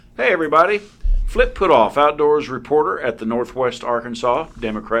Hey, everybody. Flip Putthoff, outdoors reporter at the Northwest Arkansas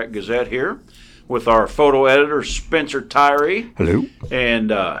Democrat Gazette here with our photo editor, Spencer Tirey. Hello. And,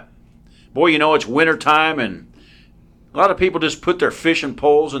 boy, you know, it's winter time, and a lot of people just put their fishing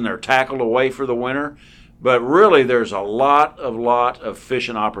poles and their tackle away for the winter. But really, there's a lot of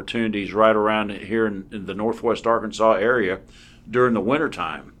fishing opportunities right around here in the Northwest Arkansas area during the winter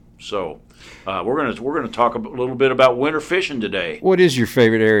time. So we're gonna talk a little bit about winter fishing today. What is your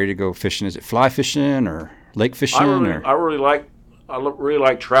favorite area to go fishing? Is it fly fishing or lake fishing? I really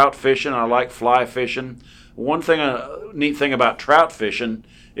like trout fishing. I like fly fishing. One thing, neat thing about trout fishing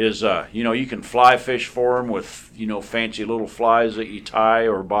is you can fly fish for them with fancy little flies that you tie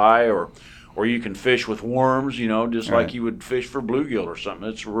or buy, or you can fish with worms, just like you would fish for bluegill or something.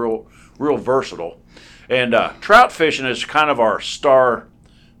 It's real versatile. And trout fishing is kind of our star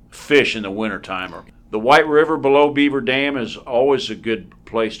fish in the wintertime. The White River below Beaver Dam is always a good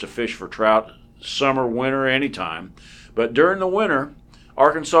place to fish for trout, summer, winter, anytime. But during the winter,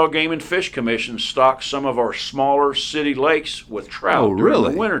 Arkansas Game and Fish Commission stocks some of our smaller city lakes with trout during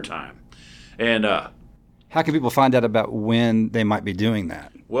the wintertime. And how can people find out about when they might be doing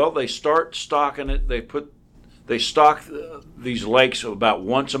that? Well, they start stocking it. They stock these lakes about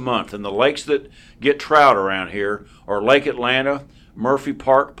once a month, and the lakes that get trout around here are Lake Atlanta, Murphy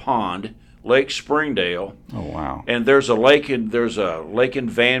Park Pond, Lake Springdale. Oh wow! And there's a lake in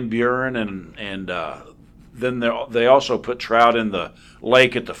Van Buren, and then they also put trout in the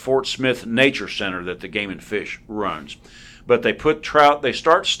lake at the Fort Smith Nature Center that the Game and Fish runs. But they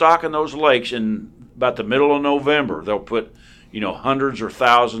start stocking those lakes in about the middle of November. They'll put hundreds or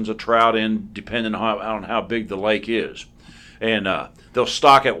thousands of trout in, depending on how big the lake is. And they'll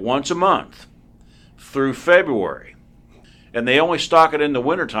stock it once a month through February. And they only stock it in the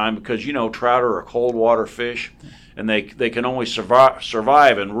wintertime because, trout are a cold water fish, and they can only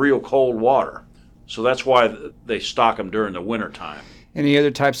survive in real cold water. So that's why they stock them during the wintertime. Any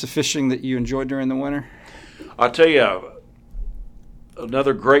other types of fishing that you enjoy during the winter? I'll tell you,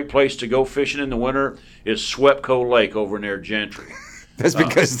 another great place to go fishing in the winter is Swepco Lake over near Gentry. That's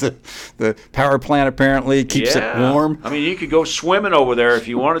because the power plant apparently keeps it warm. I mean, you could go swimming over there if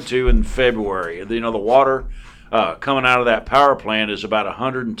you wanted to in February. The water coming out of that power plant is about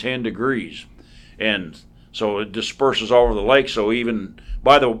 110 degrees, and so it disperses all over the lake. So even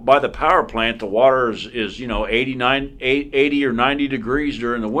by the power plant, the water is 80 or 90 degrees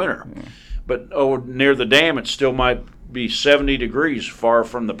during the winter. Yeah. But near the dam, it still might be 70 degrees far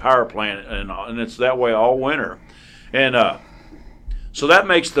from the power plant, and it's that way all winter. And so that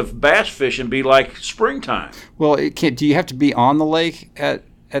makes the bass fishing be like springtime. Well, do you have to be on the lake at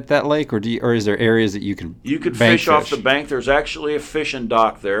that lake, or is there areas that you can fish off the bank? There's actually a fishing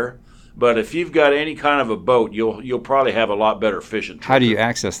dock there, but if you've got any kind of a boat, you'll probably have a lot better fishing trip. How do you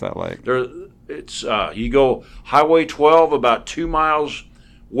access that lake? You go Highway 12 about 2 miles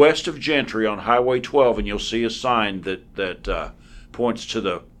west of Gentry on Highway 12, and you'll see a sign that points to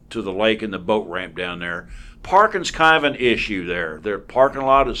the lake and the boat ramp down there. Parking's kind of an issue there. Their parking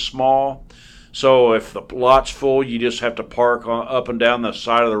lot is small, so if the lot's full, you just have to park up and down the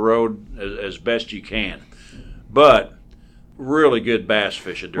side of the road as best you can. But really good bass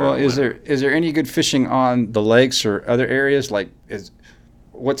fishing during the winter. Is there any good fishing on the lakes or other areas?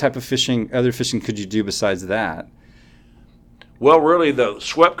 What type of other fishing could you do besides that? Well, really, the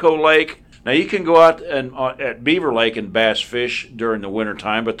Swepco Lake. Now, you can go out at Beaver Lake and bass fish during the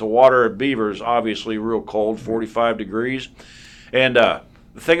wintertime, but the water at Beaver is obviously real cold, 45 degrees. And the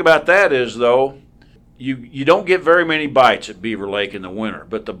thing about that is, though, you don't get very many bites at Beaver Lake in the winter,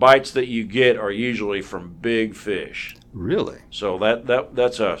 but the bites that you get are usually from big fish. Really? So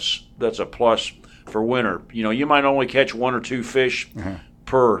that's a plus for winter. You might only catch one or two fish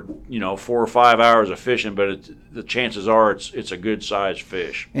per 4 or 5 hours of fishing, but the chances are it's a good sized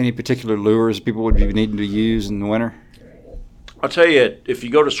fish. Any particular lures people would be needing to use in the winter? I'll tell you, if you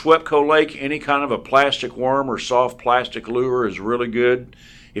go to Swepco Lake, any kind of a plastic worm or soft plastic lure is really good.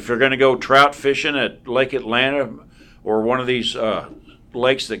 If you're going to go trout fishing at Lake Atlanta or one of these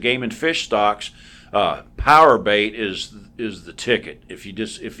lakes that Game and Fish stocks, power bait is the ticket. If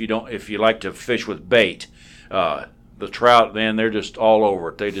you like to fish with bait, the trout, man, they're just all over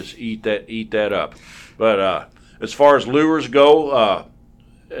it. They just eat that up. But as far as lures go,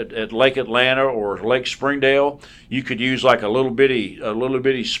 at Lake Atlanta or Lake Springdale, you could use like a little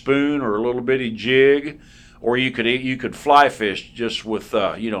bitty spoon or a little bitty jig, or you could fly fish just with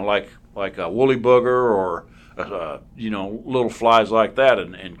like a woolly booger or little flies like that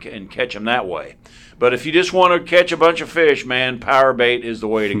and catch them that way. But if you just want to catch a bunch of fish, man, power bait is the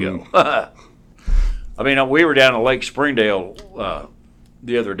way to go. I mean, we were down at Lake Springdale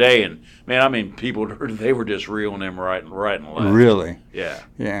the other day, and man, I mean, people they were just reeling them right and left. Really? Yeah.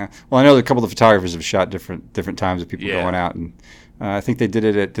 Yeah. Well, I know that a couple of the photographers have shot different times of people going out, and I think they did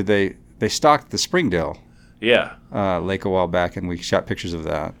it at they stocked the Springdale lake a while back, and we shot pictures of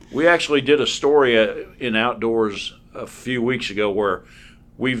that. We actually did a story in Outdoors a few weeks ago where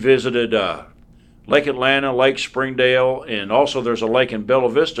we visited Lake Atlanta, Lake Springdale, and also there's a lake in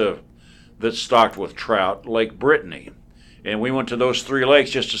Bella Vista that's stocked with trout, Lake Brittany. And we went to those 3 lakes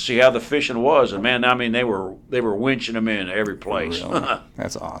just to see how the fishing was. And man, I mean, they were winching them in every place. Really?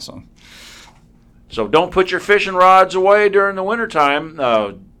 That's awesome. So don't put your fishing rods away during the wintertime.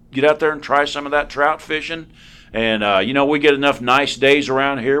 Get out there and try some of that trout fishing. And, we get enough nice days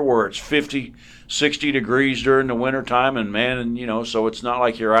around here where it's 50, 60 degrees during the wintertime. And, man, so it's not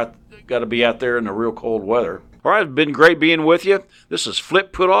like you're got to be out there in the real cold weather. All right, it's been great being with you. This is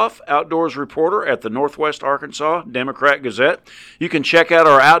Flip Putthoff, outdoors reporter at the Northwest Arkansas Democrat Gazette. You can check out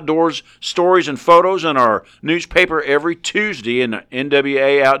our outdoors stories and photos in our newspaper every Tuesday in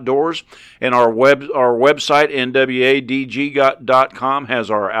NWA Outdoors, and our website nwadg.com has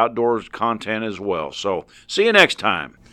our outdoors content as well. So see you next time.